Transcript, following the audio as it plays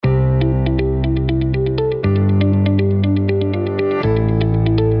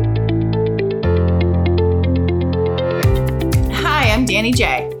Danny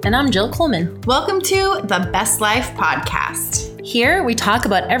J. And I'm Jill Coleman. Welcome to the Best Life Podcast. Here we talk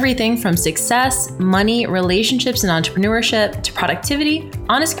about everything from success, money, relationships and entrepreneurship, to productivity,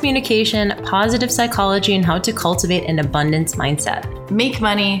 honest communication, positive psychology, and how to cultivate an abundance mindset. Make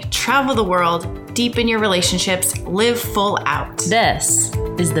money, travel the world, deepen your relationships, live full out. This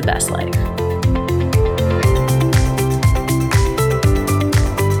is the best life.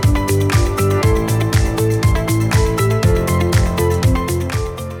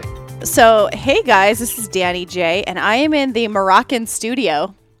 So, hey guys, this is Danny J, and I am in the Moroccan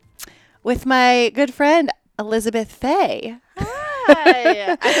studio with my good friend, Elizabeth Faye.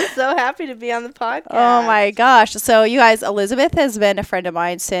 Hi, I'm so happy to be on the podcast. Oh my gosh. So, you guys, Elizabeth has been a friend of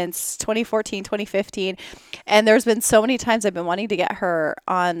mine since 2014, 2015, and there's been so many times I've been wanting to get her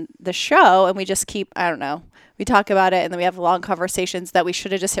on the show, and we just keep, I don't know. We talk about it and then we have long conversations that we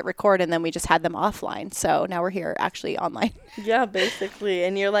should have just hit record and then we just had them offline. So now we're here actually online. Yeah, basically.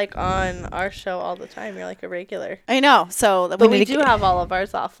 And you're like on our show all the time. You're like a regular. I know. So but we do have all of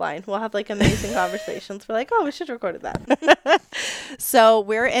ours offline. We'll have like amazing conversations. We're like, oh, we should have recorded that. So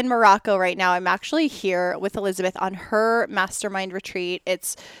we're in Morocco right now. I'm actually here with Elizabeth on her mastermind retreat.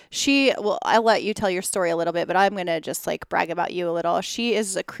 I'll let you tell your story a little bit, but I'm going to just like brag about you a little. She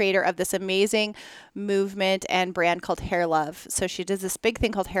is a creator of this amazing movement and brand called Hair Love. So she does this big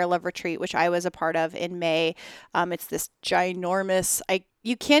thing called Hair Love Retreat, which I was a part of in May. It's this ginormous,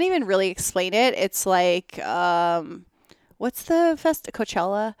 you can't even really explain it. It's like, what's the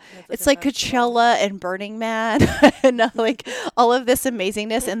Coachella? It's like Coachella and Burning Man and like all of this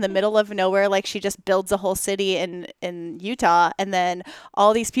amazingness in the middle of nowhere. Like she just builds a whole city in Utah and then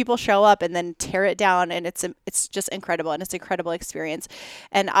all these people show up and then tear it down. And it's just incredible. And it's an incredible experience.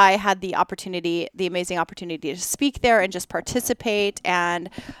 And I had the amazing opportunity to speak there and just participate and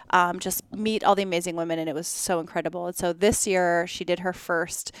just meet all the amazing women. And it was so incredible. And so this year she did her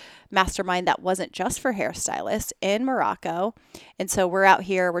first mastermind that wasn't just for hairstylists in Morocco. And so we're out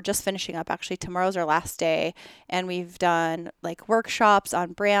here, we're just finishing up. Actually, tomorrow's our last day. And we've done like workshops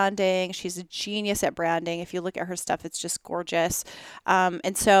on branding. She's a genius at branding. If you look at her stuff, it's just gorgeous.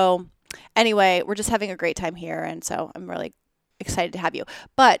 And so anyway, we're just having a great time here. And so I'm really excited to have you.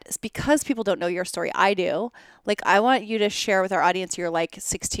 But because people don't know your story, I do. Like, I want you to share with our audience your like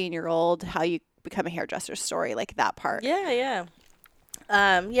 16-year-old, how you become a hairdresser story, like that part. Yeah.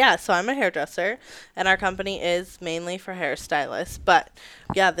 So I'm a hairdresser, and our company is mainly for hairstylists. But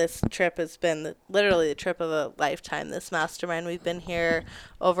yeah, this trip has been literally the trip of a lifetime. This mastermind, we've been here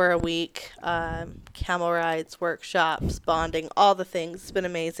over a week. Camel rides, workshops, bonding, all the things. It's been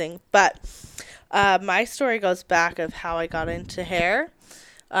amazing. But my story goes back of how I got into hair.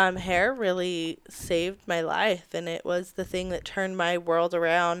 Hair really saved my life, and it was the thing that turned my world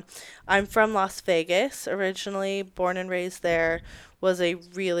around. I'm from Las Vegas, originally born and raised there, was a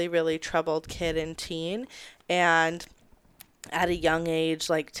really, really troubled kid and teen, and at a young age,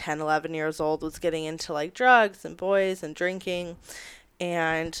 like 10, 11 years old, was getting into like drugs and boys and drinking,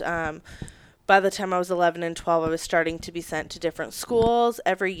 and by the time I was 11 and 12, I was starting to be sent to different schools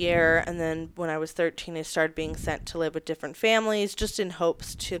every year. And then when I was 13, I started being sent to live with different families just in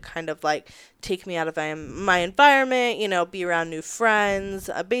hopes to kind of like take me out of my environment, be around new friends,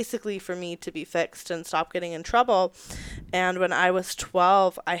 basically for me to be fixed and stop getting in trouble. And when I was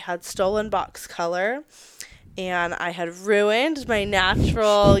 12, I had stolen box color. And I had ruined my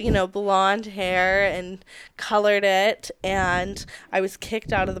natural, blonde hair and colored it. And I was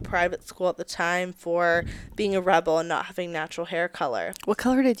kicked out of the private school at the time for being a rebel and not having natural hair color. What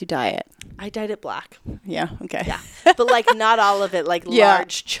color did you dye it? I dyed it black. Yeah, okay. Yeah, but like not all of it, like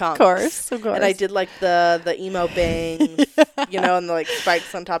large chunks. Of course. And I did like the emo bangs, and the like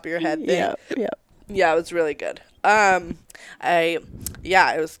spikes on top of your head thing. Yeah, it was really good. It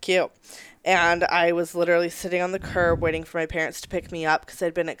was cute. And I was literally sitting on the curb waiting for my parents to pick me up because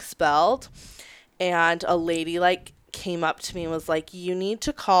I'd been expelled. And a lady, came up to me and was like, you need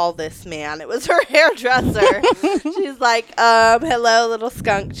to call this man. It was her hairdresser. She's like, hello, little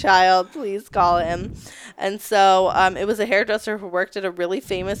skunk child. Please call him. And so it was a hairdresser who worked at a really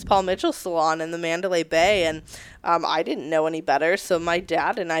famous Paul Mitchell salon in the Mandalay Bay. And I didn't know any better. So my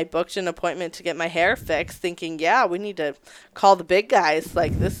dad and I booked an appointment to get my hair fixed, thinking, yeah, we need to call the big guys.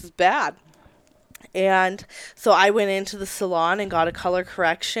 Like, this is bad. And so I went into the salon and got a color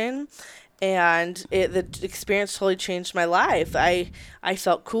correction, and the experience totally changed my life. I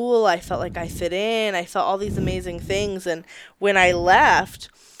felt cool. I felt like I fit in. I felt all these amazing things. And when I left,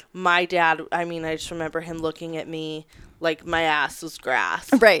 my dad, I just remember him looking at me like my ass was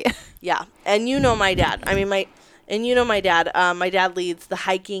grass. Right. Yeah. And my dad. My dad leads the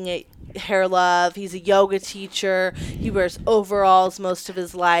hiking hair love. He's a yoga teacher. He wears overalls most of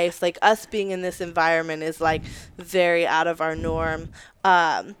his life. Like, us being in this environment is like very out of our norm.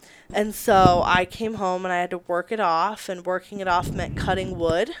 And so I came home and I had to work it off, and working it off meant cutting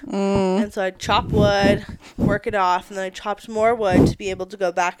wood. And so I'd chop wood, work it off, and then I chopped more wood to be able to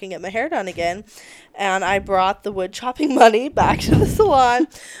go back and get my hair done again. And I brought the wood chopping money back to the salon,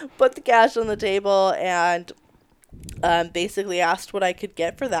 put the cash on the table, and basically asked what I could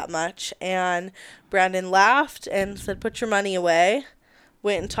get for that much. And Brandon laughed and said, "Put your money away."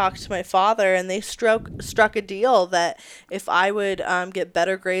 Went and talked to my father, and they struck a deal that if I would get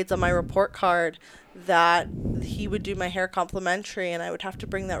better grades on my report card, that he would do my hair complimentary, and I would have to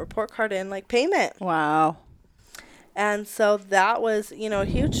bring that report card in like payment. Wow. And so that was, a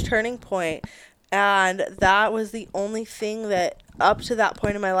huge turning point. And that was the only thing that up to that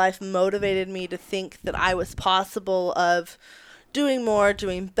point in my life motivated me to think that I was possible of doing more,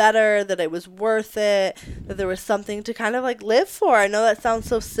 doing better, that it was worth it, that there was something to kind of like live for. I know that sounds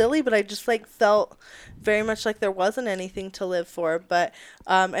so silly, but I just like felt very much like there wasn't anything to live for. But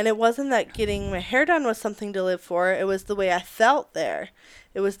and it wasn't that getting my hair done was something to live for. It was the way I felt there.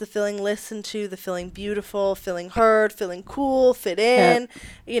 It was the feeling listened to, the feeling beautiful, feeling heard, feeling cool, fit in,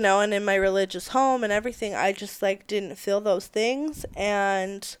 and in my religious home and everything. I just like didn't feel those things.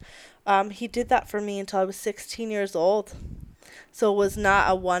 And he did that for me until I was 16 years old. So it was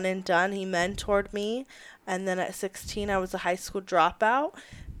not a one and done. He mentored me. And then at 16, I was a high school dropout.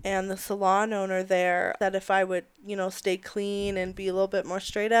 And the salon owner there said if I would, stay clean and be a little bit more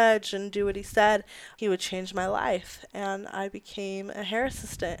straight edge and do what he said, he would change my life. And I became a hair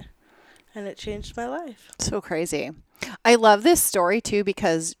assistant. And it changed my life. So crazy. I love this story too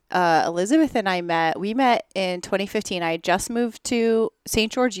because Elizabeth and I met in 2015. I had just moved to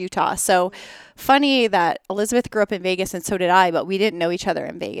St. George, Utah. So funny that Elizabeth grew up in Vegas and so did I, but we didn't know each other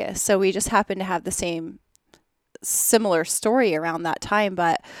in Vegas. So we just happened to have the similar story around that time.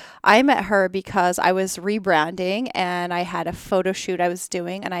 But I met her because I was rebranding and I had a photo shoot I was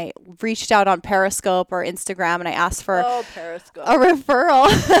doing, and I reached out on Periscope or Instagram and I asked for a referral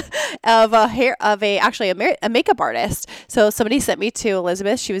of a makeup artist. So somebody sent me to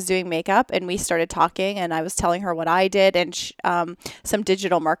Elizabeth. She was doing makeup and we started talking, and I was telling her what I did and some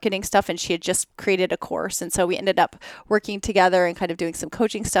digital marketing stuff, and she had just created a course. And so we ended up working together and kind of doing some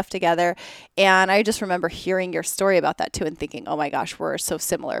coaching stuff together. And I just remember hearing your story about that too and thinking, oh my gosh, we're so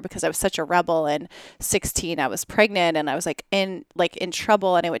similar, because I was such a rebel. And 16, I was pregnant and I was in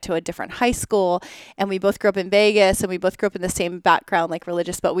trouble, and I went to a different high school, and we both grew up in Vegas, and we both grew up in the same background, like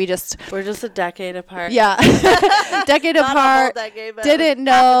religious, but we're just a decade apart. Yeah. Decade Not apart. A whole decade, but didn't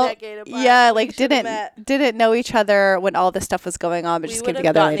know. Decade apart. Yeah, didn't know each other when all this stuff was going on, but just came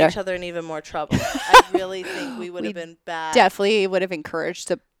together later. We would have gotten each other in even more trouble. I really think we would have been bad. Definitely would have encouraged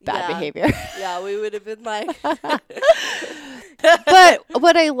the bad behavior. Yeah, we would have been like. But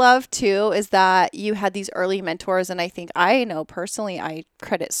what I love too is that you had these early mentors, and I know personally I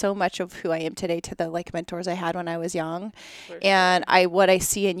credit so much of who I am today to the mentors I had when I was young. And what I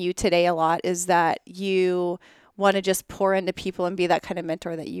see in you today a lot is that you want to just pour into people and be that kind of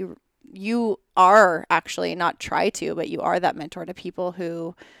mentor that you are actually, not try to, but you are that mentor to people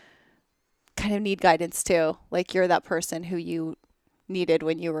who kind of need guidance too. Like you're that person who you needed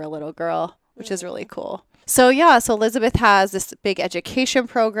when you were a little girl, which is really cool. So Elizabeth has this big education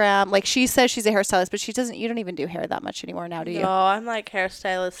program. Like she says she's a hairstylist, but you don't even do hair that much anymore now, do you? No, I'm like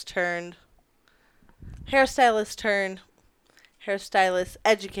hairstylist turned hairstylist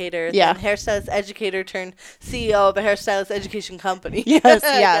educator. Yeah. Then hairstylist educator turned CEO of a hairstylist education company. Yes.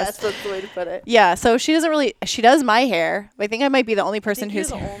 That's the way to put it. Yeah. So she does my hair. I think I might be the only person you're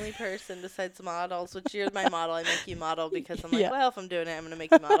the only person besides models, which you're my model. I make you model because I'm like, well, if I'm doing it, I'm going to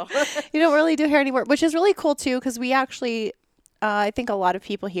make you model. You don't really do hair anymore, which is really cool too, because we actually, I think a lot of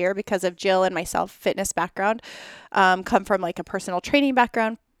people here, because of Jill and myself, fitness background, come from like a personal training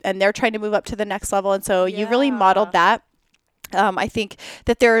background, and they're trying to move up to the next level. And so you really modeled that. I think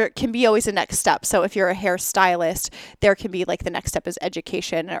that there can be always a next step. So if you're a hairstylist, there can be like the next step is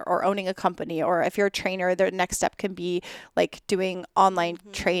education or owning a company. Or if you're a trainer, the next step can be like doing online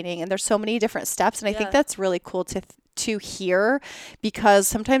training. And there's so many different steps. And I think that's really cool to hear, because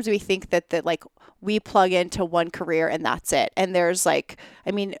sometimes we think that like we plug into one career and that's it. And there's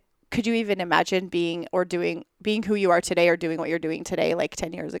could you even imagine being or doing being who you are today or doing what you're doing today like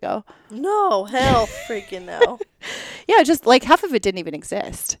 10 years ago? No, hell freaking no. Yeah, just like half of it didn't even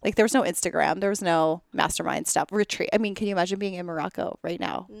exist. Like there was no Instagram, there was no mastermind stuff, retreat. I mean, can you imagine being in Morocco right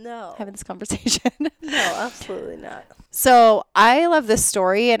now? No. Having this conversation? No, absolutely not. So I love this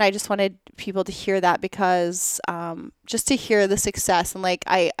story, and I just wanted people to hear that because just to hear the success. And like,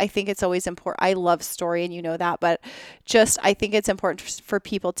 I think it's always important. I love story, and you know that, but just I think it's important for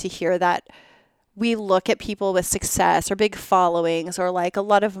people to hear that we look at people with success or big followings or like a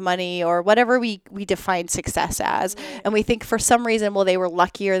lot of money or whatever we define success as. Right. And we think for some reason, well, they were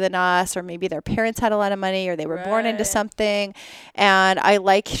luckier than us, or maybe their parents had a lot of money, or they were born into something. And I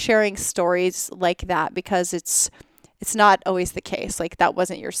like sharing stories like that because it's not always the case. Like that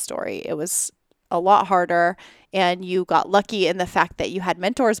wasn't your story. It was a lot harder, and you got lucky in the fact that you had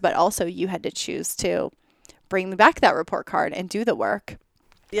mentors, but also you had to choose to bring back that report card and do the work.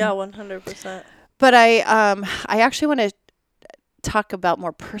 Yeah, 100%. But I actually want to talk about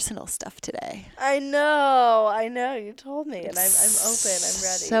more personal stuff today. I know. You told me, and I'm open. I'm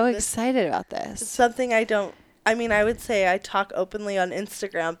ready. So excited about this. It's something I would say I talk openly on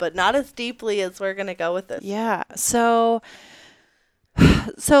Instagram, but not as deeply as we're going to go with this. Yeah. So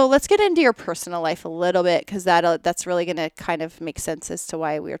let's get into your personal life a little bit, because that's really going to kind of make sense as to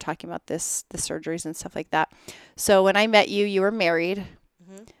why we were talking about the surgeries and stuff like that. So when I met you, you were married.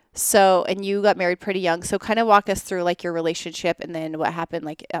 Mm-hmm. So, and you got married pretty young. So kind of walk us through like your relationship and then what happened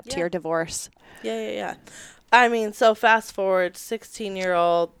like up to your divorce. Yeah. I mean, so fast forward,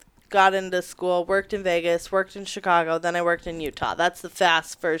 16-year-old, got into school, worked in Vegas, worked in Chicago, then I worked in Utah. That's the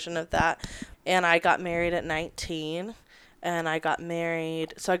fast version of that. And I got married at 19. And I got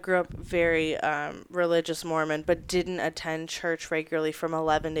married. So I grew up very religious Mormon, but didn't attend church regularly from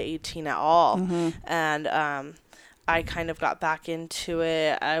 11 to 18 at all. Mm-hmm. And I kind of got back into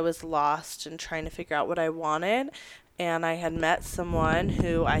it. I was lost and trying to figure out what I wanted. And I had met someone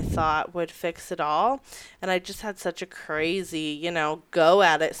who I thought would fix it all. And I just had such a crazy, go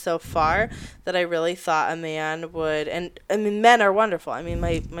at it so far that I really thought a man would. And I mean, men are wonderful. I mean,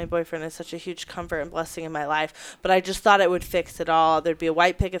 my boyfriend is such a huge comfort and blessing in my life. But I just thought it would fix it all. There'd be a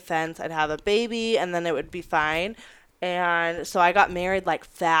white picket fence. I'd have a baby, and then it would be fine. And so I got married like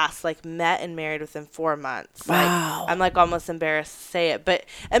fast, like met and married within 4 months. Wow. Like, I'm like almost embarrassed to say it,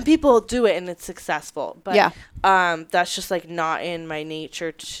 and people do it and it's successful. But yeah. That's just like not in my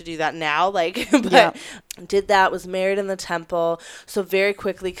nature to do that now. Did that, was married in the temple. So very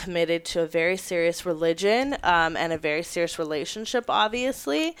quickly committed to a very serious religion, and a very serious relationship,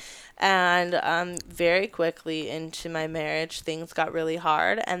 obviously. And very quickly into my marriage, things got really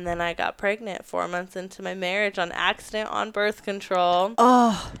hard. And then I got pregnant 4 months into my marriage on accident on birth control.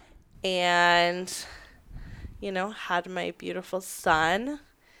 Oh. And, had my beautiful son.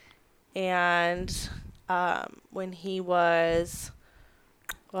 And when he was,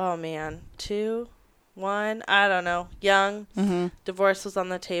 2, 1, I don't know, young, mm-hmm. Divorce was on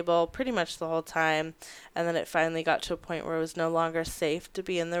the table pretty much the whole time. And then it finally got to a point where it was no longer safe to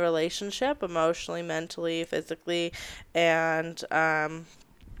be in the relationship, emotionally, mentally, physically. And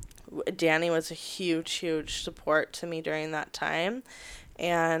Danny was a huge, huge support to me during that time.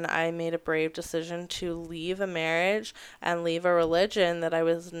 And I made a brave decision to leave a marriage and leave a religion that I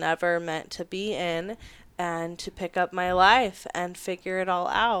was never meant to be in, and to pick up my life and figure it all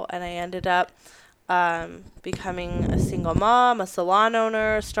out. And I ended up becoming a single mom, a salon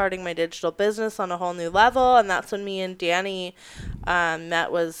owner, starting my digital business on a whole new level. And that's when me and Danny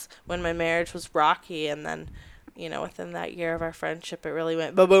met, was when my marriage was rocky. And then, within that year of our friendship, it really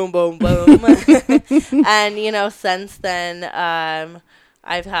went boom, boom, boom. And, since then,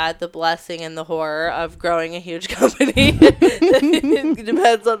 I've had the blessing and the horror of growing a huge company. It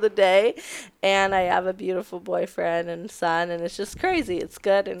depends on the day. And I have a beautiful boyfriend and son, and it's just crazy. It's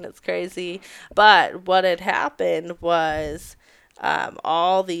good and it's crazy. But what had happened was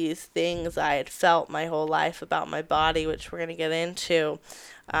all these things I had felt my whole life about my body, which we're going to get into.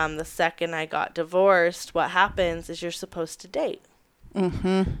 The second I got divorced, what happens is you're supposed to date.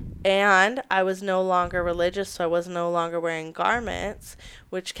 Mm-hmm. And I was no longer religious, so I was no longer wearing garments,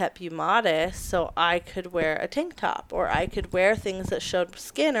 which kept you modest, so I could wear a tank top, or I could wear things that showed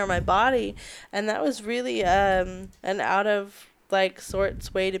skin or my body. And that was really an out of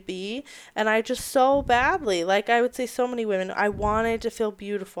sorts way to be. And I just so badly, I would say so many women, I wanted to feel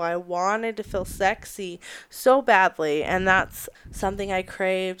beautiful, I wanted to feel sexy so badly. And that's something I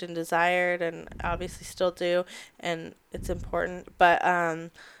craved and desired, and obviously still do, and it's important. But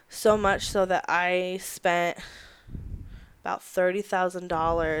so much so that I spent about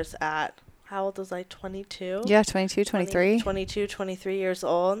 $30,000 at, how old was I, 22? Yeah, 22, 23. 23 years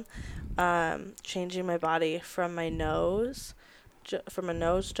old, changing my body from my nose, from a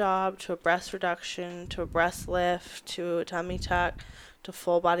nose job to a breast reduction to a breast lift to a tummy tuck to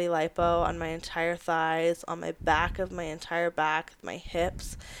full body lipo on my entire thighs, on my back of my entire back, my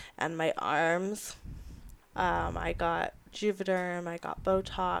hips, and my arms. I got Juvederm, I got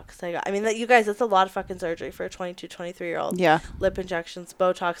Botox, I mean, that, you guys, that's a lot of fucking surgery for a 22, 23-year-old. Yeah. Lip injections,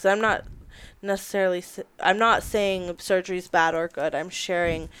 Botox. I'm not necessarily, I'm not saying surgery's bad or good. I'm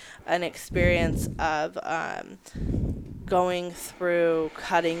sharing an experience of going through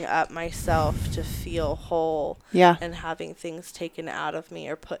cutting up myself to feel whole. Yeah. And having things taken out of me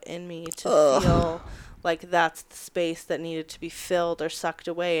or put in me to feel like that's the space that needed to be filled or sucked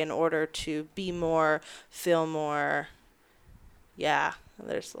away in order to be more, feel more. Yeah,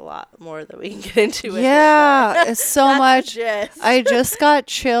 there's a lot more that we can get into with yeah, it's so much. I just got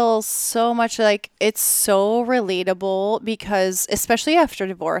chills so much. Like, it's so relatable because especially after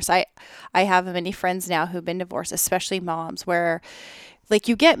divorce, I have many friends now who've been divorced, especially moms, where like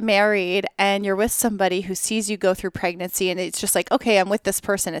you get married and you're with somebody who sees you go through pregnancy and it's just like, okay, I'm with this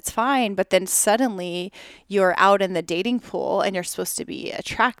person, it's fine. But then suddenly you're out in the dating pool and you're supposed to be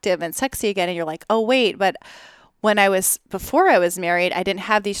attractive and sexy again. And you're like, oh, wait, but before I was married, I didn't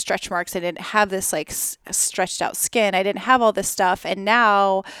have these stretch marks. I didn't have this like stretched out skin. I didn't have all this stuff. And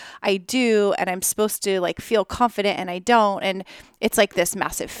now I do. And I'm supposed to like feel confident and I don't. And it's like this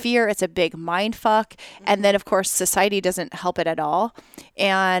massive fear. It's a big mind fuck. And then of course, society doesn't help it at all.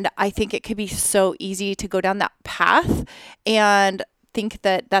 And I think it could be so easy to go down that path and think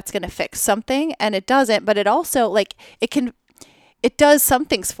that that's going to fix something. And it doesn't, but it also like it does some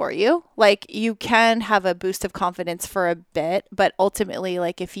things for you. Like you can have a boost of confidence for a bit, but ultimately,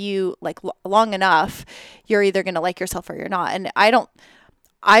 like if you like long enough, you're either going to like yourself or you're not. And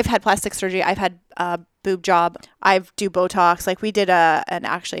I've had plastic surgery. I've had a boob job. I've do Botox. Like we did an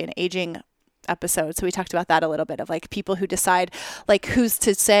aging episode. So we talked about that a little bit of like people who decide like who's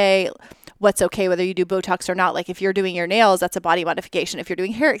to say what's okay, whether you do Botox or not. Like if you're doing your nails, that's a body modification. If you're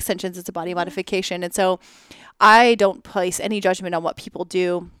doing hair extensions, it's a body modification. And so I don't place any judgment on what people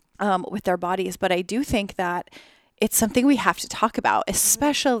do with their bodies, but I do think that it's something we have to talk about,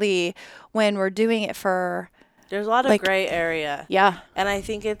 especially when we're doing it for... There's a lot of gray area. Yeah. And I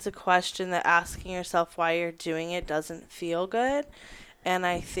think it's a question that asking yourself why you're doing it doesn't feel good. And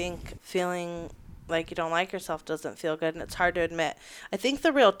I think feeling like you don't like yourself doesn't feel good, and it's hard to admit. I think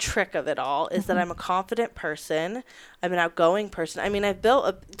the real trick of it all is that I'm a confident person. I'm an outgoing person. I mean,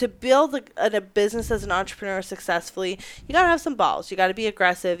 to build a business as an entrepreneur successfully, you got to have some balls. You got to be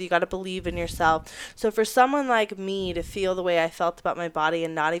aggressive. You got to believe in yourself. So for someone like me to feel the way I felt about my body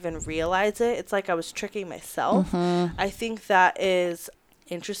and not even realize it, it's like I was tricking myself. I think that is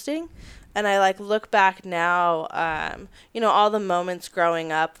interesting. And I like look back now, all the moments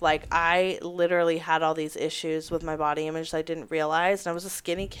growing up, like I literally had all these issues with my body image that I didn't realize. And I was a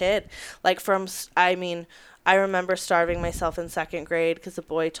skinny kid. Like I remember starving myself in second grade because a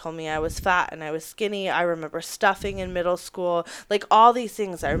boy told me I was fat and I was skinny. I remember stuffing in middle school, like all these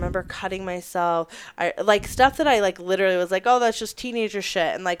things. I remember cutting myself. I like stuff that I like literally was like, oh, that's just teenager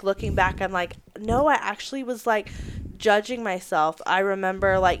shit. And like looking back, I'm like, no, I actually was like judging myself. I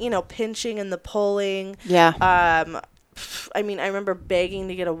remember like, pinching and the pulling. Yeah. I remember begging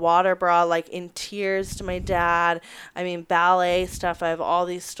to get a water bra, like in tears to my dad. Ballet stuff. I have all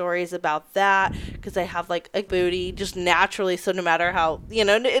these stories about that because I have like a booty just naturally. So no matter how,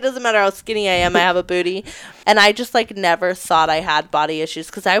 it doesn't matter how skinny I am, I have a booty. And I just like never thought I had body issues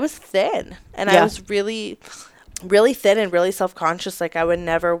because I was thin and I was really, really thin and really self-conscious. Like I would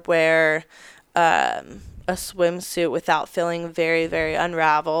never wear, a swimsuit without feeling very, very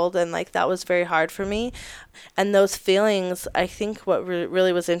unraveled, and like that was very hard for me. And those feelings, I think what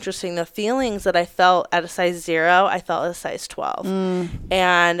really was interesting, the feelings that I felt at a size 0, I felt at a size 12.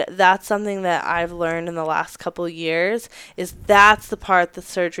 And that's something that I've learned in the last couple of years, is that's the part that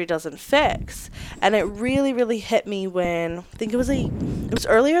surgery doesn't fix. And it really, really hit me when, I think it was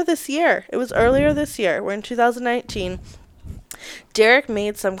earlier this year. We're in 2019. Derek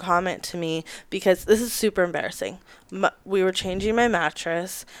made some comment to me because this is super embarrassing. We were changing my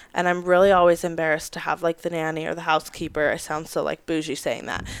mattress, and I'm really always embarrassed to have like the nanny or the housekeeper. I sound so like bougie saying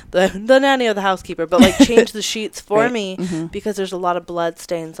that. The nanny or the housekeeper, but like change the sheets for me because there's a lot of blood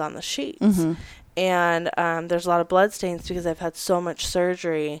stains on the sheets. And there's a lot of blood stains because I've had so much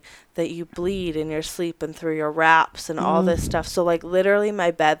surgery that you bleed in your sleep and through your wraps and all this stuff. So like literally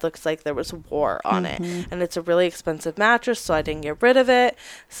my bed looks like there was war on it, and it's a really expensive mattress, so I didn't get rid of it.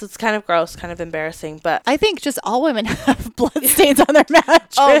 So it's kind of gross, kind of embarrassing. But I think just all women have blood stains on their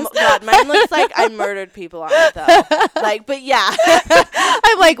mattress. oh God, mine looks like I murdered people on it though. Like, but yeah.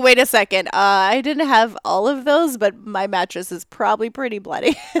 I'm like, wait a second. I didn't have all of those, but my mattress is probably pretty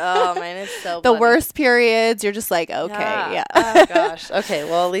bloody. Oh, mine is so The bloody. worst periods, you're just like, okay, yeah. Oh gosh. Okay,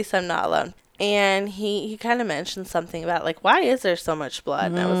 well at least I'm not alone. And he kind of mentioned something about like, why is there so much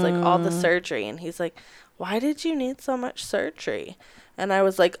blood? And I was like, all the surgery. And he's like, why did you need so much surgery? And I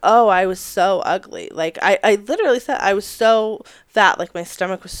was like, oh, I was so ugly. Like I literally said I was so fat. Like my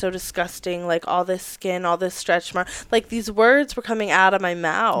stomach was so disgusting. Like all this skin, all this stretch mark. Like these words were coming out of my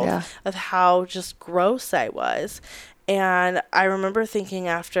mouth of how just gross I was. And I remember thinking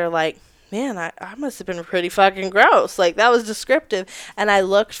after, like, man, I must have been pretty fucking gross. Like, that was descriptive. And I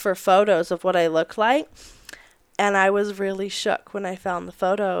looked for photos of what I looked like, and I was really shook when I found the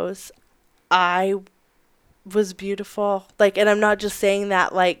photos. I was beautiful. Like, and I'm not just saying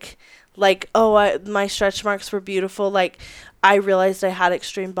that, like, oh, my stretch marks were beautiful. Like, I realized I had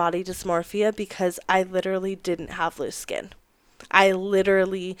extreme body dysmorphia because I literally didn't have loose skin. I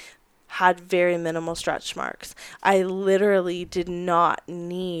literally had very minimal stretch marks. I literally did not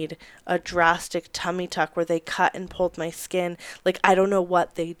need a drastic tummy tuck where they cut and pulled my skin. Like, I don't know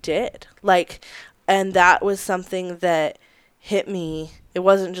what they did. Like, and that was something that hit me. It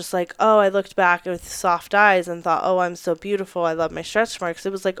wasn't just like, oh, I looked back with soft eyes and thought, oh, I'm so beautiful, I love my stretch marks.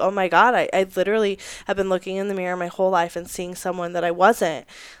 It was like, oh my God, I literally have been looking in the mirror my whole life and seeing someone that I wasn't.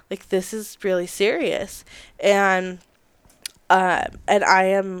 Like, this is really serious. And I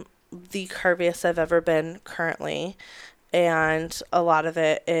am the curviest I've ever been currently, and a lot of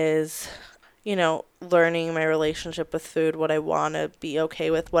it is, you know, learning my relationship with food, what I want to be okay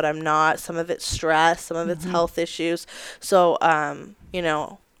with, what I'm not. Some of it's stress, some of it's health issues. So you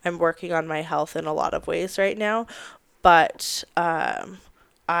know, I'm working on my health in a lot of ways right now, but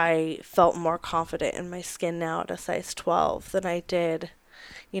I felt more confident in my skin now at a size 12 than I did,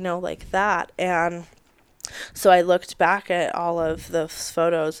 you know, like that. And so I looked back at all of those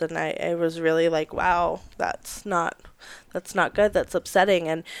photos, and I was really like, wow, that's not good. That's upsetting.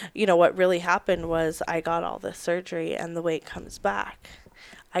 And, you know, what really happened was I got all this surgery and the weight comes back.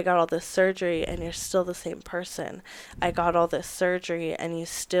 I got all this surgery and you're still the same person. I got all this surgery and you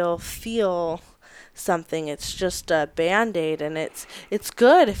still feel something. It's just a Band-Aid, and it's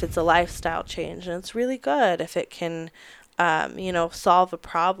good if it's a lifestyle change, and it's really good if it can, you know, solve a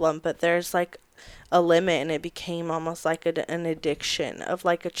problem. But there's like a limit, and it became almost like an addiction of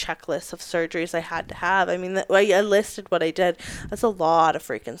like a checklist of surgeries I had to have. I mean, I listed what I did. That's a lot of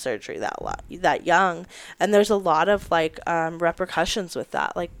freaking surgery that young, and there's a lot of like repercussions with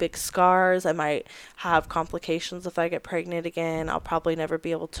that, like big scars. I might have complications if I get pregnant again. I'll probably never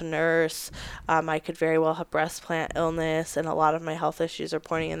be able to nurse. I could very well have breast plant illness, and a lot of my health issues are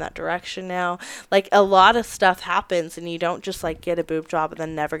pointing in that direction now. Like, a lot of stuff happens, and you don't just like get a boob job and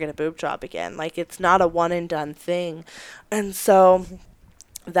then never get a boob job again. Like, it's not a one and done thing. And so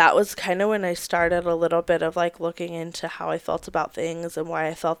that was kind of when I started a little bit of like looking into how I felt about things and why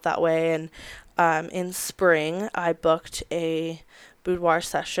I felt that way. And in spring, I booked a boudoir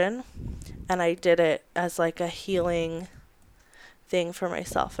session, and I did it as like a healing thing for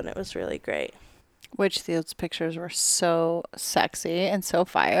myself, and it was really great. Which those pictures were so sexy and so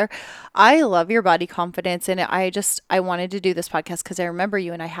fire. I love your body confidence. And I wanted to do this podcast because I remember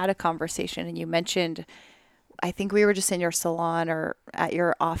you and I had a conversation, and you mentioned, I think we were just in your salon or at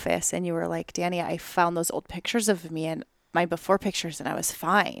your office, and you were like, Danny, I found those old pictures of me and my before pictures, and I was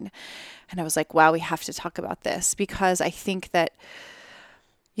fine. And I was like, wow, we have to talk about this, because I think that,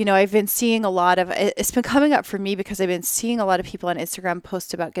 you know, I've been seeing a lot of, it's been coming up for me because I've been seeing a lot of people on Instagram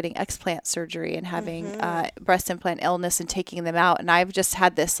post about getting explant surgery and having breast implant illness and taking them out. And I've just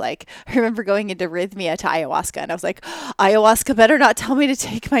had this, like, I remember going into Rhythmia to ayahuasca, and I was like, ayahuasca better not tell me to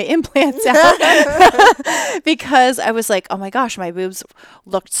take my implants out because I was like, oh my gosh, my boobs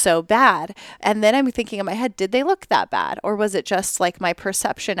looked so bad. And then I'm thinking in my head, did they look that bad? Or was it just like my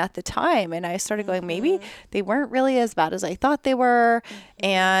perception at the time? And I started going, maybe they weren't really as bad as I thought they were.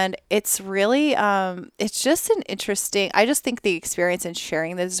 And it's really, it's just an interesting, I just think the experience in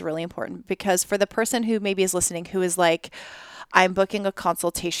sharing this is really important, because for the person who maybe is listening, who is like, I'm booking a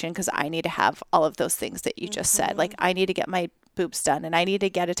consultation because I need to have all of those things that you just said. Like, I need to get my boobs done, and I need to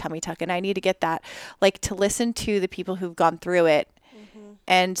get a tummy tuck, and I need to get that. Like, to listen to the people who've gone through it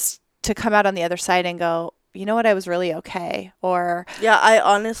and to come out on the other side and go, you know what, I was really okay. Or yeah, I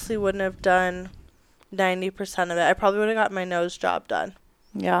honestly wouldn't have done 90% of it. I probably would have got my nose job done.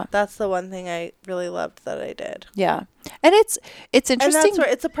 Yeah. That's the one thing I really loved that I did. Yeah. And it's interesting. And that's where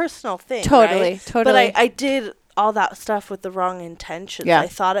it's a personal thing. Totally. Right? Totally. But I did all that stuff with the wrong intentions. Yeah. I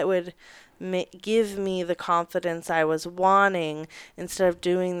thought it would give me the confidence I was wanting instead of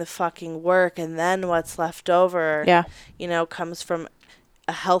doing the fucking work, and then what's left over, comes from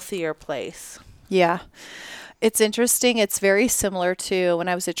a healthier place. Yeah. It's interesting. It's very similar to when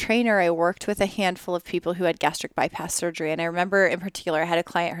I was a trainer, I worked with a handful of people who had gastric bypass surgery. And I remember in particular, I had a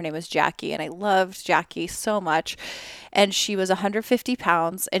client, her name was Jackie, and I loved Jackie so much. And she was 150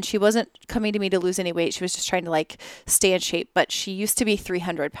 pounds, and she wasn't coming to me to lose any weight. She was just trying to like stay in shape, but she used to be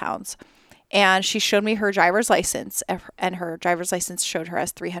 300 pounds. And she showed me her driver's license, and her driver's license showed her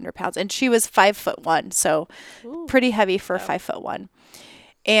as 300 pounds. And she was 5'1", so pretty heavy for 5'1".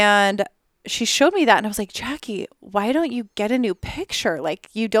 And she showed me that, and I was like, Jackie, why don't you get a new picture? Like,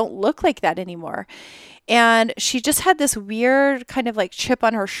 you don't look like that anymore. And she just had this weird kind of like chip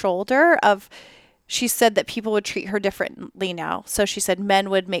on her shoulder of, she said that people would treat her differently now. So she said men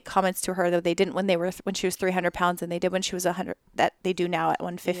would make comments to her that they didn't when she was 300 pounds, and they did when she was 100, that they do now at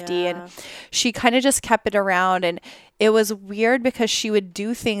 150. Yeah. And she kind of just kept it around. And it was weird because she would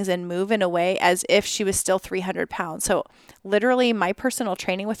do things and move in a way as if she was still 300 pounds. So literally my personal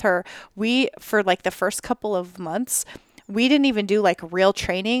training with her, for like the first couple of months, we didn't even do like real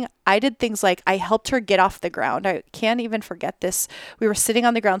training. I did things like I helped her get off the ground. I can't even forget this. We were sitting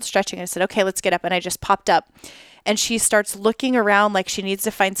on the ground stretching, and I said, okay, let's get up. And I just popped up, and she starts looking around like she needs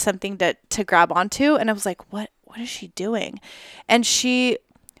to find something to grab onto. And I was like, what is she doing? And she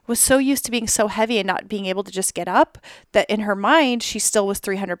was so used to being so heavy and not being able to just get up that in her mind, she still was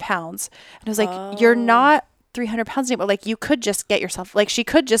 300 pounds. And I was like, you're not 300 pounds anymore. Like, you could just get yourself, like, she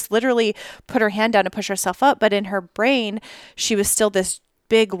could just literally put her hand down and push herself up. But in her brain, she was still this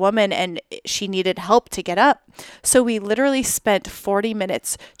big woman and she needed help to get up. So we literally spent 40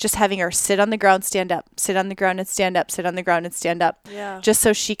 minutes just having her sit on the ground, stand up, sit on the ground and stand up, sit on the ground and stand up. Yeah. Just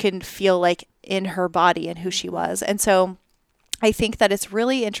so she can feel like in her body and who she was. And so I think that it's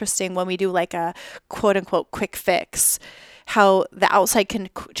really interesting when we do like a quote unquote quick fix, how the outside can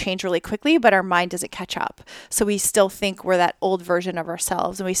change really quickly, but our mind doesn't catch up. So we still think we're that old version of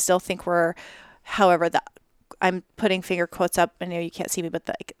ourselves, and we still think we're, however, I'm putting finger quotes up. I know you can't see me, but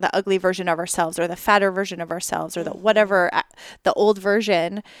the ugly version of ourselves, or the fatter version of ourselves, or the whatever, the old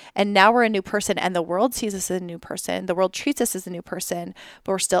version. And now we're a new person, and the world sees us as a new person. The world treats us as a new person,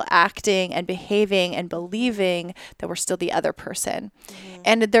 but we're still acting and behaving and believing that we're still the other person. Mm-hmm.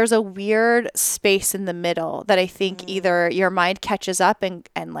 And there's a weird space in the middle that I think either your mind catches up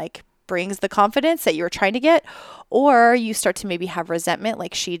and like brings the confidence that you were trying to get, or you start to maybe have resentment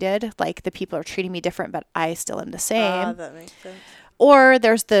like she did, like the people are treating me different, but I still am the same. That makes sense. Or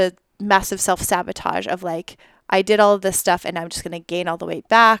there's the massive self-sabotage of like, I did all of this stuff and I'm just going to gain all the weight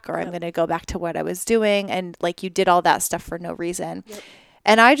back, or I'm going to go back to what I was doing. And like, you did all that stuff for no reason. Yep.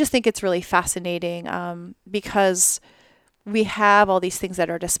 And I just think it's really fascinating because we have all these things at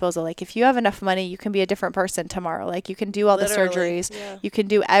our disposal. Like, if you have enough money, you can be a different person tomorrow. Like, you can do all the surgeries, you can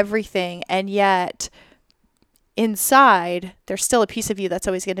do everything. And yet inside, there's still a piece of you that's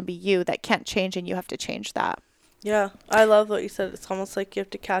always going to be you that can't change, and you have to change that. Yeah. I love what you said. It's almost like you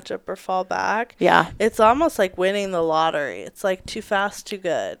have to catch up or fall back. Yeah. It's almost like winning the lottery. It's like too fast, too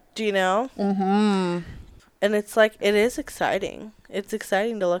good. Do you know? Mm-hmm. And it's like, it is exciting. It's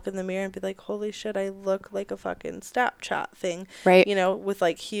exciting to look in the mirror and be like, holy shit, I look like a fucking Snapchat thing. Right. You know, with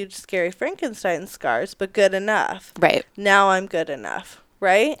like huge, scary Frankenstein scars, but good enough. Right. Now I'm good enough.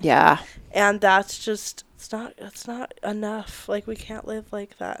 Right? Yeah. And that's just, it's not enough. Like, we can't live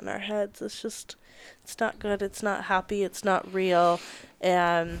like that in our heads. It's just, it's not good. It's not happy. It's not real.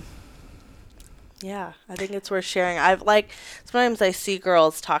 And yeah, I think it's worth sharing. Sometimes I see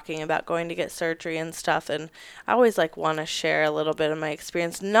girls talking about going to get surgery and stuff, and I always want to share a little bit of my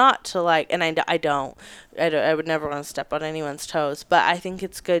experience, not to and I would never want to step on anyone's toes, but I think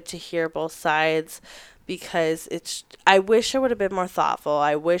it's good to hear both sides, because I wish I would have been more thoughtful.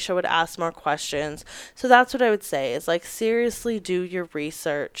 I wish I would ask more questions. So that's what I would say is seriously do your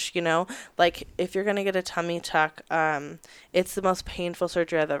research, if you're going to get a tummy tuck, it's the most painful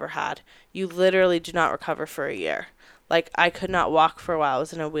surgery I've ever had. You literally do not recover for a year. I could not walk for a while. I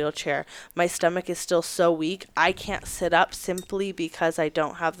was in a wheelchair. My stomach is still so weak. I can't sit up simply because I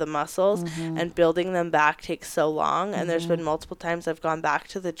don't have the muscles, and building them back takes so long. And there's been multiple times I've gone back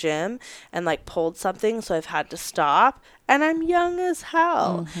to the gym and pulled something, so I've had to stop. And I'm young as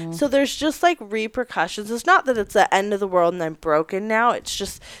hell. So there's just repercussions. It's not that it's the end of the world and I'm broken now. It's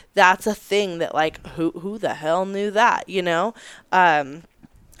just that's a thing that who the hell knew that,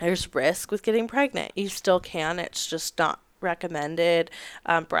 there's risk with getting pregnant. You still can. It's just not recommended.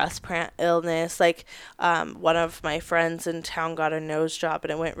 Breast illness. Like, one of my friends in town got a nose job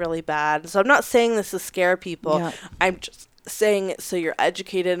and it went really bad. So I'm not saying this to scare people. Yeah. I'm just saying it so you're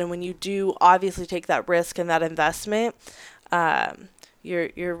educated. And when you do obviously take that risk and that investment,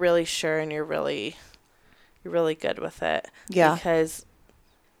 you're really sure and you're really good with it. Yeah. Because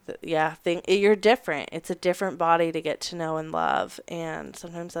you're different. It's a different body to get to know and love, and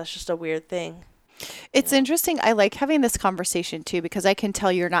sometimes that's just a weird thing. It's interesting. I like having this conversation too, because I can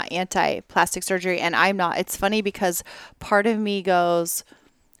tell you're not anti-plastic surgery and I'm not. It's funny because part of me goes,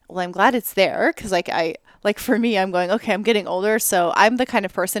 well, I'm glad it's there, because for me, I'm going, okay, I'm getting older, so I'm the kind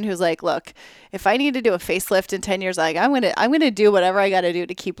of person who's like, look, if I need to do a facelift in 10 years, like I'm gonna do whatever I got to do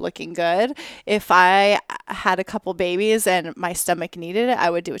to keep looking good. If I had a couple babies and my stomach needed it, I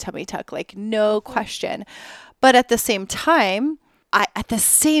would do a tummy tuck, like no question. But at the same time,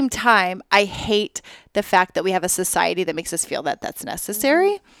 I hate the fact that we have a society that makes us feel that that's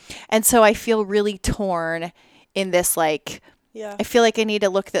necessary, and so I feel really torn in this, like. Yeah. I feel like I need to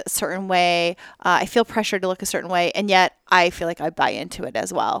look a certain way. I feel pressured to look a certain way. And yet I feel like I buy into it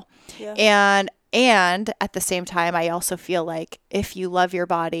as well. Yeah. And at the same time, I also feel like if you love your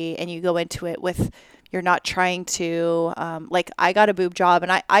body and you go into it with, you're not trying to, like I got a boob job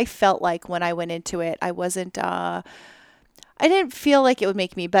and I felt like when I went into it, I didn't feel like it would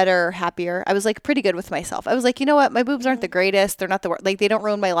make me better or happier. I was like pretty good with myself. I was like, you know what? My boobs aren't the greatest. They're not like they don't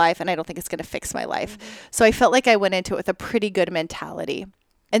ruin my life, and I don't think it's going to fix my life. So I felt like I went into it with a pretty good mentality.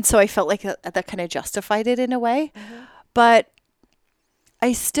 And so I felt like that kind of justified it in a way. But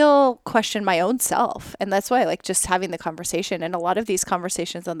I still question my own self. And that's why I like just having the conversation. And a lot of these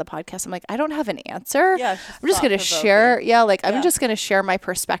conversations on the podcast, I'm like, I don't have an answer. Yeah, I'm just going to share. Yeah. Like I'm just going to share my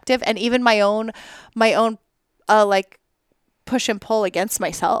perspective and even my own, like, push and pull against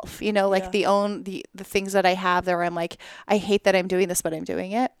myself, like the things that I have there. I'm like, I hate that I'm doing this, but I'm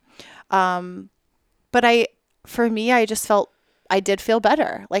doing it. But for me, I just felt, I did feel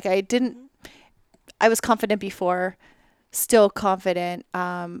better. Like I was confident before, still confident.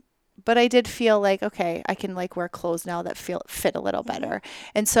 But I did feel like, okay, I can like wear clothes now that fit a little better.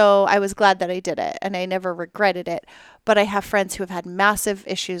 And so I was glad that I did it and I never regretted it. But I have friends who have had massive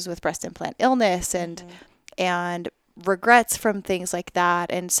issues with breast implant illness and regrets from things like that.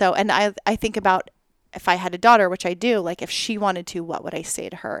 And so, and I think about if I had a daughter, which I do, like if she wanted to, what would I say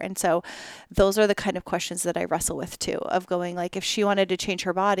to her? And so those are the kind of questions that I wrestle with too, of going like, if she wanted to change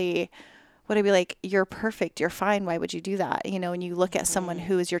her body, would I be like, you're perfect, you're fine, why would you do that? And you look at someone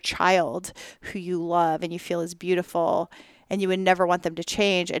who is your child, who you love and you feel is beautiful, and you would never want them to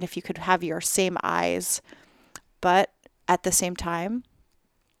change. And if you could have your same eyes, but at the same time,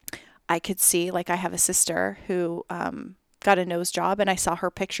 I could see, like I have a sister who got a nose job, and I saw her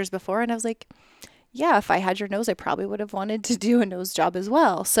pictures before and I was like, yeah, if I had your nose, I probably would have wanted to do a nose job as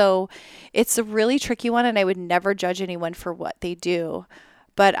well. So it's a really tricky one, and I would never judge anyone for what they do.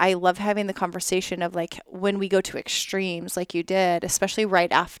 But I love having the conversation of like when we go to extremes like you did, especially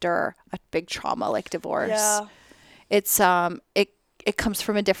right after a big trauma like divorce. Yeah. It's it comes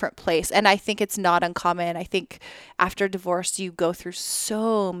from a different place. And I think it's not uncommon. I think after divorce, you go through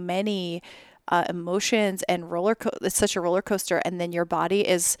so many emotions and it's such a roller coaster. And then your body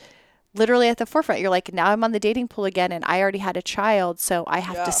is literally at the forefront. You're like, now I'm on the dating pool again and I already had a child. So I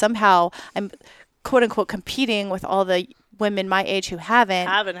have to somehow, I'm quote unquote competing with all the women my age who haven't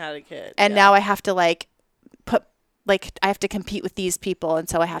had a kid. And now I have to I have to compete with these people. And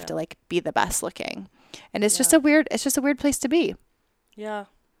so I have to like be the best looking. And it's just a weird place to be. Yeah.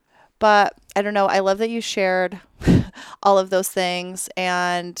 But I don't know. I love that you shared all of those things.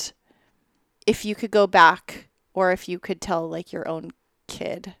 And if you could go back, or if you could tell like your own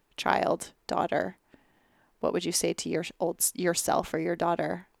kid, child, daughter, what would you say to yourself or your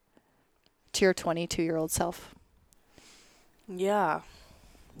daughter, to your 22-year-old self? Yeah.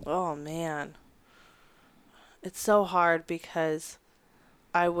 Oh man. It's so hard because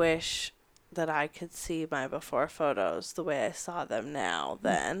I wish that I could see my before photos the way I saw them now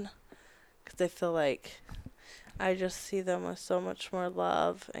then, because I feel like I just see them with so much more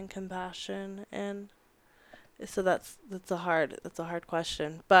love and compassion, and so that's a hard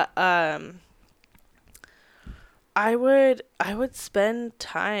question. But I would spend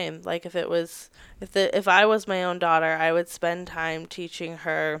time, like if I was my own daughter, I would spend time teaching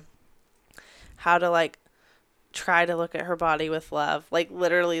her how to like try to look at her body with love, like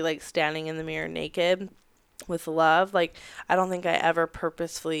literally like standing in the mirror naked with love. Like I don't think I ever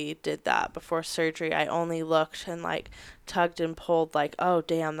purposefully did that before surgery. I only looked and like tugged and pulled like, oh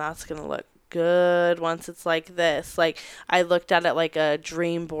damn, that's gonna look good once it's like this. Like, I looked at it like a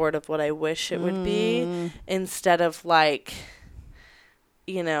dream board of what I wish it would be, instead of like,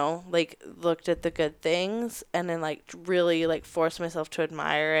 you know, like looked at the good things and then like really like forced myself to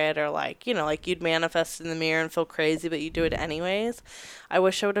admire it, or like, you know, like you'd manifest in the mirror and feel crazy, but you do it anyways. I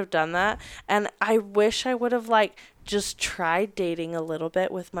wish I would have done that. And I wish I would have like just tried dating a little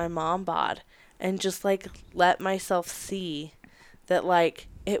bit with my mom bod and just like let myself see that like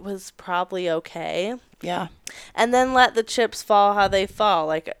it was probably okay. Yeah. And then let the chips fall how they fall.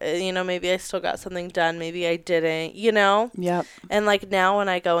 Like, you know, maybe I still got something done. Maybe I didn't, you know? Yep. And like now when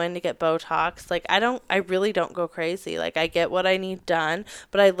I go in to get Botox, like I really don't go crazy. Like I get what I need done,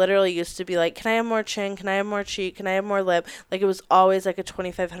 but I literally used to be like, can I have more chin? Can I have more cheek? Can I have more lip? Like it was always like a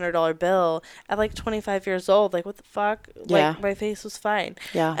 $2,500 bill at like 25 years old. Like what the fuck? Yeah. Like my face was fine.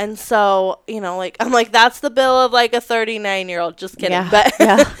 Yeah. And so, you know, like I'm like, that's the bill of like a 39-year-old. Just kidding. Yeah. But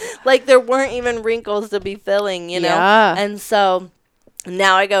Yeah. like there weren't even wrinkles to be filling, you know? Yeah. And so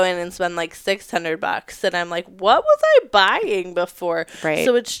now I go in and spend like $600 and I'm like, what was I buying before? Right.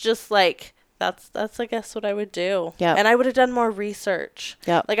 So it's just like, that's I guess what I would do. Yep. And I would have done more research.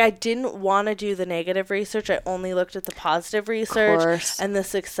 Yep. Like I didn't want to do the negative research. I only looked at the positive research and the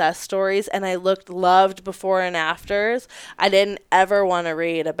success stories, and I loved before and afters. I didn't ever want to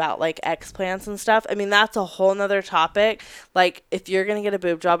read about like explants and stuff. I mean, that's a whole nother topic. Like if you're going to get a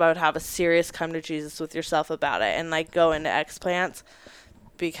boob job, I would have a serious come to Jesus with yourself about it and like go into explants,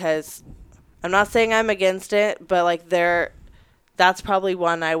 because I'm not saying I'm against it, but like that's probably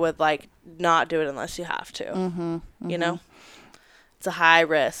one I would like not do it unless you have to. You know, it's a high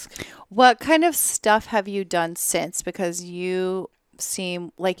risk. What kind of stuff have you done since? Because you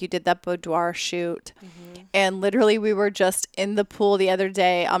seem like you did that boudoir shoot, and literally we were just in the pool the other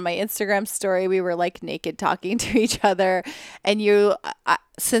day on my Instagram story. We were like naked talking to each other, and you,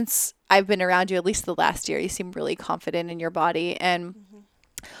 since I've been around you at least the last year, you seem really confident in your body. And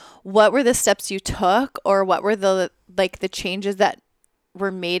what were the steps you took, or what were the changes that were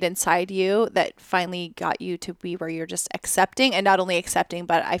made inside you that finally got you to be where you're just accepting, and not only accepting,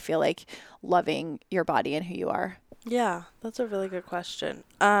 but I feel like loving your body and who you are? Yeah, that's a really good question.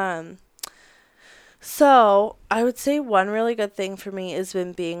 So I would say one really good thing for me has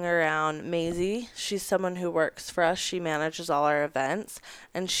been being around Maisie. She's someone who works for us. She manages all our events,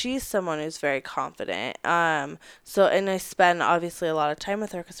 and she's someone who's very confident. And I spend obviously a lot of time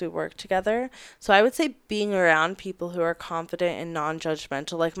with her because we work together. So I would say being around people who are confident and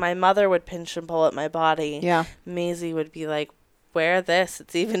non-judgmental. Like my mother would pinch and pull at my body. Yeah. Maisie would be like, wear this,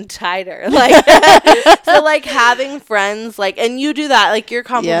 it's even tighter. Like so like having friends, like, and you do that, like you're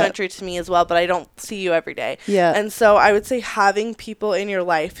complimentary to me as well, but I don't see you every day. Yeah. And so I would say having people in your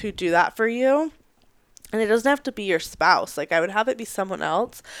life who do that for you, and it doesn't have to be your spouse, like I would have it be someone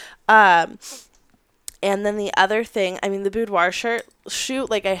else. And then the other thing, I mean, the boudoir shoot,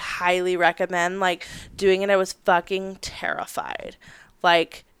 like I highly recommend like doing it. I was fucking terrified.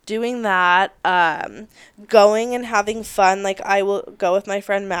 Like doing that, going and having fun. Like I will go with my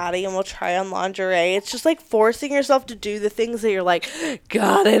friend Maddie and we'll try on lingerie. It's just like forcing yourself to do the things that you're like,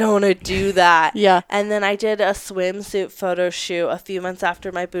 God, I don't want to do that. Yeah. And then I did a swimsuit photo shoot a few months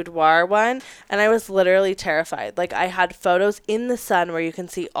after my boudoir one, and I was literally terrified. Like I had photos in the sun where you can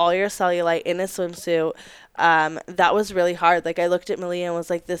see all your cellulite in a swimsuit. That was really hard. Like I looked at Malia and was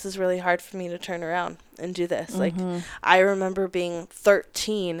like, this is really hard for me to turn around and do this. Like I remember being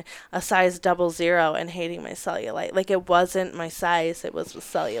 13, a size 00, and hating my cellulite. Like it wasn't my size, it was the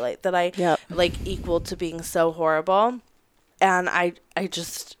cellulite that I like equaled to being so horrible. And I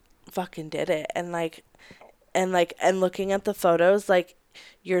just fucking did it. And looking at the photos, like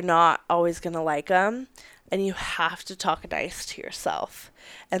you're not always gonna like them, and you have to talk nice to yourself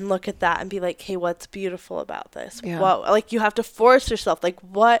and look at that and be like, hey, what's beautiful about this? Yeah. What, like, you have to force yourself. Like,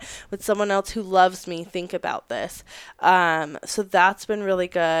 what would someone else who loves me think about this? So that's been really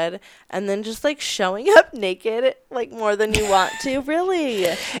good. And then just, like, showing up naked, like, more than you want to, really.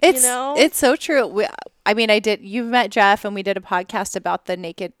 It's so true. You've met Jeff, and we did a podcast about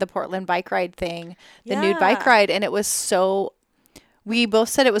the Portland bike ride thing, the nude bike ride. And it was we both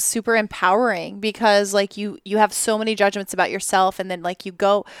said it was super empowering, because like you have so many judgments about yourself, and then like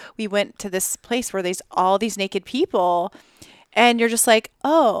we went to this place where there's all these naked people, and you're just like,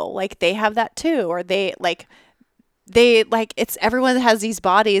 oh, like they have that too, or they it's everyone that has these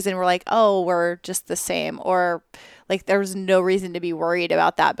bodies, and we're like, oh, we're just the same, or like there's no reason to be worried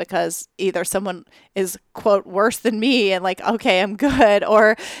about that, because either someone is quote worse than me and like, okay, I'm good,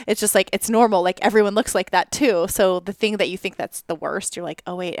 or it's just like it's normal, like everyone looks like that too. So the thing that you think that's the worst, you're like,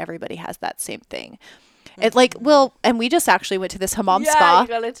 oh wait, everybody has that same thing. It like, well, and we just actually went to this hammam spa. You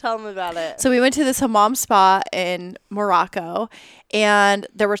gotta tell them about it. So we went to this hammam spa in Morocco, and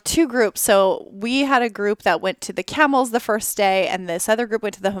there were 2 groups. So we had a group that went to the camels the first day, and this other group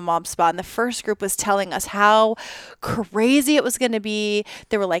went to the hammam spa. And the first group was telling us how crazy it was going to be.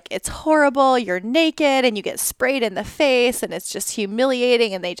 They were like, it's horrible. You're naked and you get sprayed in the face, and it's just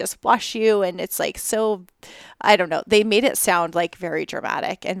humiliating, and they just wash you. And it's like, so, I don't know. They made it sound like very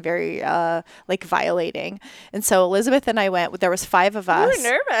dramatic and very like violating. And so Elizabeth and I went. There was 5 of us. We were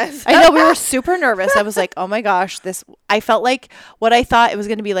nervous. I know, we were super nervous. I was like, oh my gosh, I felt like what I thought it was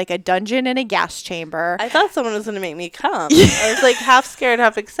going to be like a dungeon in a gas chamber. I thought someone was going to make me come. I was like half scared,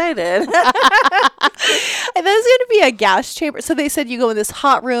 half excited. And then it's going to be a gas chamber. So they said you go in this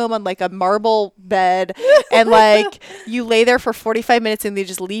hot room on like a marble bed, and like you lay there for 45 minutes and they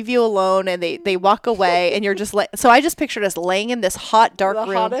just leave you alone, and they walk away, and you're just like, so I just pictured us laying in this hot, dark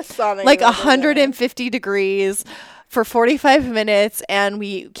room, Hottest sauna like you've ever 150 degrees for 45 minutes, and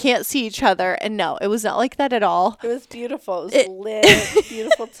we can't see each other. And no, it was not like that at all. It was beautiful. It was lit,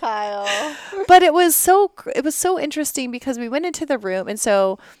 beautiful tile. But it was so interesting because we went into the room, and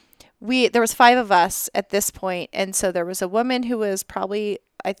so there was 5 of us at this point, and so there was a woman who was probably,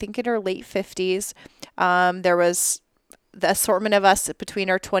 I think, in her late 50s. There was the assortment of us between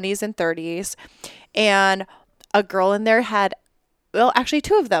our 20s and 30s, and a girl in there had, well, actually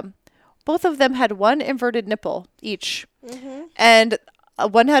 2 of them. Both of them had 1 inverted nipple each, and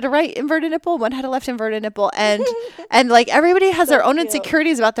one had a right inverted nipple, one had a left inverted nipple, and like everybody has their own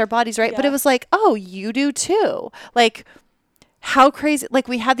insecurities about their bodies, right? Yeah. But it was like, oh, you do too. Like, how crazy! Like,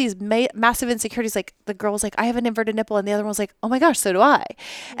 we had these massive insecurities. Like, the girl was like, I have an inverted nipple, and the other one was like, oh my gosh, so do I.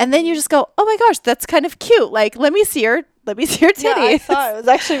 And then you just go, oh my gosh, that's kind of cute. Like, let me see your titties. Yeah, I saw it. It was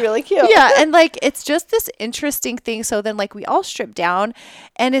actually really cute. Yeah, and like, it's just this interesting thing. So then, like, we all strip down,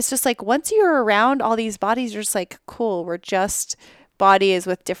 and it's just like, once you're around all these bodies, you're just like, cool, we're just bodies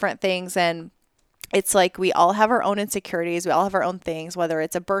with different things. And it's like, we all have our own insecurities. We all have our own things, whether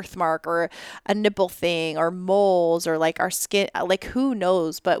it's a birthmark or a nipple thing or moles or like our skin, like who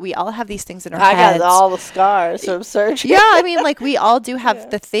knows, but we all have these things in our heads. I got all the scars from surgery. Yeah. I mean, like, we all do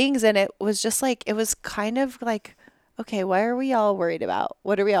have the things, and it was just like, it was kind of like, okay, why are we all worried about?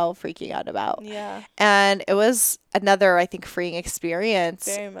 What are we all freaking out about? Yeah. And it was another, I think, freeing experience.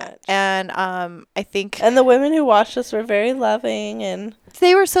 Very much. And I think... And the women who watched us were very loving, and...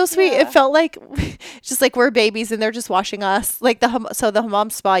 They were so sweet. Yeah. It felt like just like we're babies and they're just washing us. Like the hammam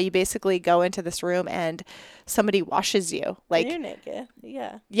spa, you basically go into this room and somebody washes you. Like, you're naked.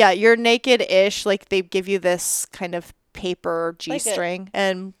 Yeah. Yeah, you're naked-ish. Like, they give you this kind of paper G-string,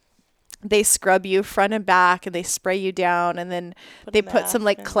 and they scrub you front and back, and they spray you down, and then they put some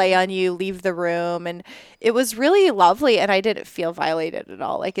like clay on you, leave the room. And it was really lovely, and I didn't feel violated at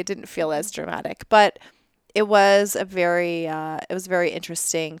all. Like, it didn't feel as dramatic, but it was very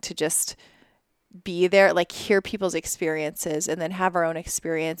interesting to just be there, like, hear people's experiences and then have our own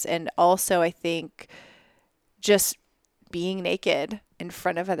experience. And also, I think just being naked in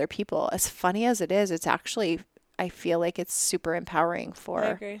front of other people, as funny as it is, it's actually, I feel like it's super empowering for. I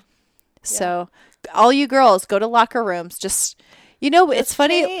agree. So all you girls, go to locker rooms. Just, it's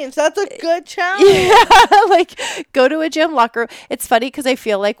funny. Change. That's a good challenge. Yeah, like, go to a gym locker. It's funny because I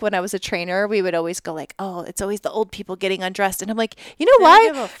feel like when I was a trainer, we would always go like, oh, it's always the old people getting undressed. And I'm like, you know why?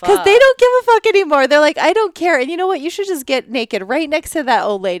 Because they don't give a fuck anymore. They're like, I don't care. And you know what? You should just get naked right next to that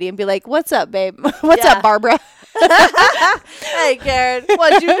old lady and be like, what's up, babe? What's up, Barbara? Hey, Karen.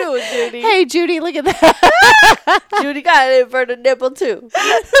 What you doing, Judy? Hey, Judy, look at that. Judy got an inverted nipple, too.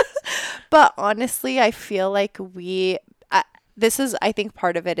 But honestly, I feel like I think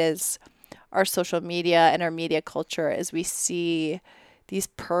part of it is our social media and our media culture, as we see these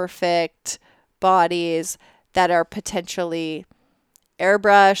perfect bodies that are potentially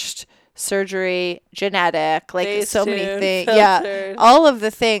airbrushed, surgery, genetic, like Face so many tuned, things. filtered. Yeah, all of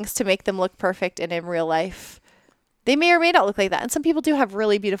the things to make them look perfect, and in real life, they may or may not look like that. And some people do have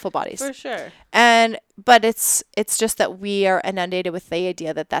really beautiful bodies. For sure. But it's just that we are inundated with the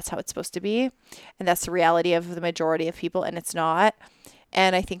idea that that's how it's supposed to be. And that's the reality of the majority of people. And it's not.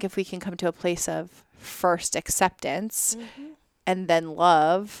 And I think if we can come to a place of first acceptance and then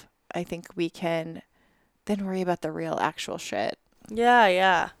love, I think we can then worry about the real actual shit. Yeah,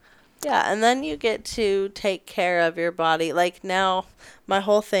 yeah. Yeah, and then you get to take care of your body. Like, now, my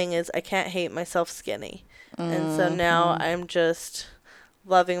whole thing is I can't hate myself skinny. And so now I'm just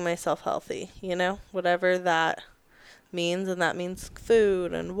loving myself healthy, whatever that means. And that means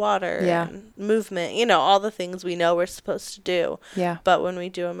food and water and movement, all the things we know we're supposed to do. Yeah. But when we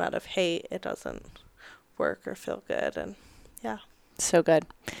do them out of hate, it doesn't work or feel good. And yeah. So good.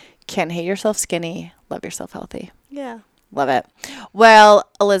 Can't hate yourself skinny. Love yourself healthy. Yeah. Love it. Well,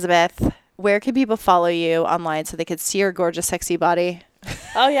 Elizabeth, where can people follow you online so they could see your gorgeous, sexy body?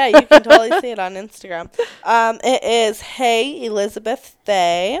 Oh, yeah, you can totally see it on Instagram. It is Hey Elizabeth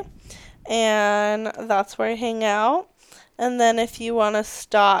Faye, and that's where I hang out. And then if you want to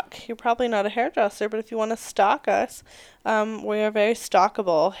stalk, you're probably not a hairdresser, but if you want to stalk us, we are very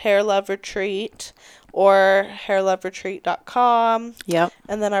stalkable. Hair Love Retreat or hairloveretreat.com. Yep.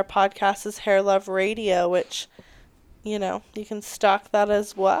 And then our podcast is Hair Love Radio, which, you know, you can stalk that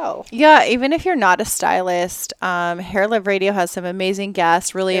as well. Yeah, even if you're not a stylist, Hair Love Radio has some amazing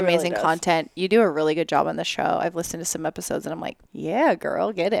guests, really amazing content. You do a really good job on the show. I've listened to some episodes and I'm like, yeah,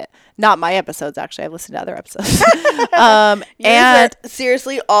 girl, get it. Not my episodes, actually. I've listened to other episodes. And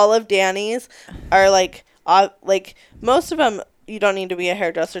seriously, all of Danny's are like most of them, you don't need to be a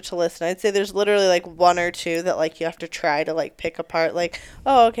hairdresser to listen. I'd say there's literally like one or two that like you have to try to like pick apart. Like,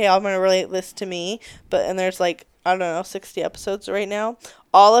 oh, okay, I'm going to relate this to me. And there's like, I don't know, 60 episodes right now.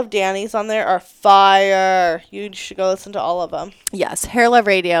 All of Danny's on there are fire. You should go listen to all of them. Yes, Hair Love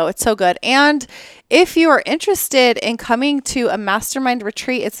Radio. It's so good. And if you are interested in coming to a mastermind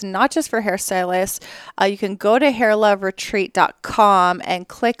retreat, it's not just for hairstylists. You can go to hairloveretreat.com and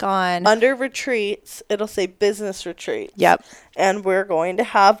click on... Under retreats, it'll say business retreats. Yep. And we're going to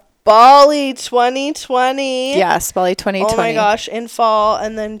have Bali 2020. Yes, Bali 2020. Oh my gosh, in fall.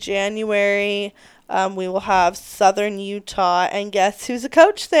 And then January... we will have Southern Utah, and guess who's a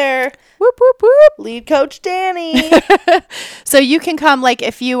coach there? Whoop, whoop, whoop. Lead coach Danny. So you can come, like,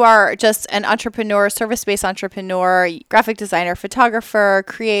 if you are just an entrepreneur, service-based entrepreneur, graphic designer, photographer,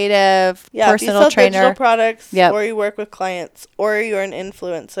 creative, personal if you sell trainer. digital products, or you work with clients, or you're an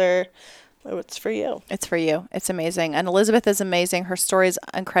influencer, it's for you. It's for you. It's amazing. And Elizabeth is amazing. Her story is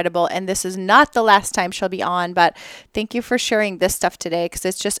incredible. And this is not the last time she'll be on, but thank you for sharing this stuff today because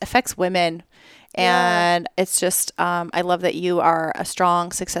it just affects women. And it's just, I love that you are a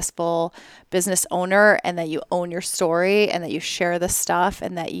strong, successful business owner and that you own your story and that you share this stuff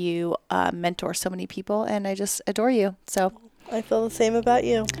and that you mentor so many people. And I just adore you. So I feel the same about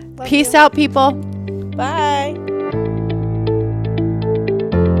you. Peace out, people. Bye.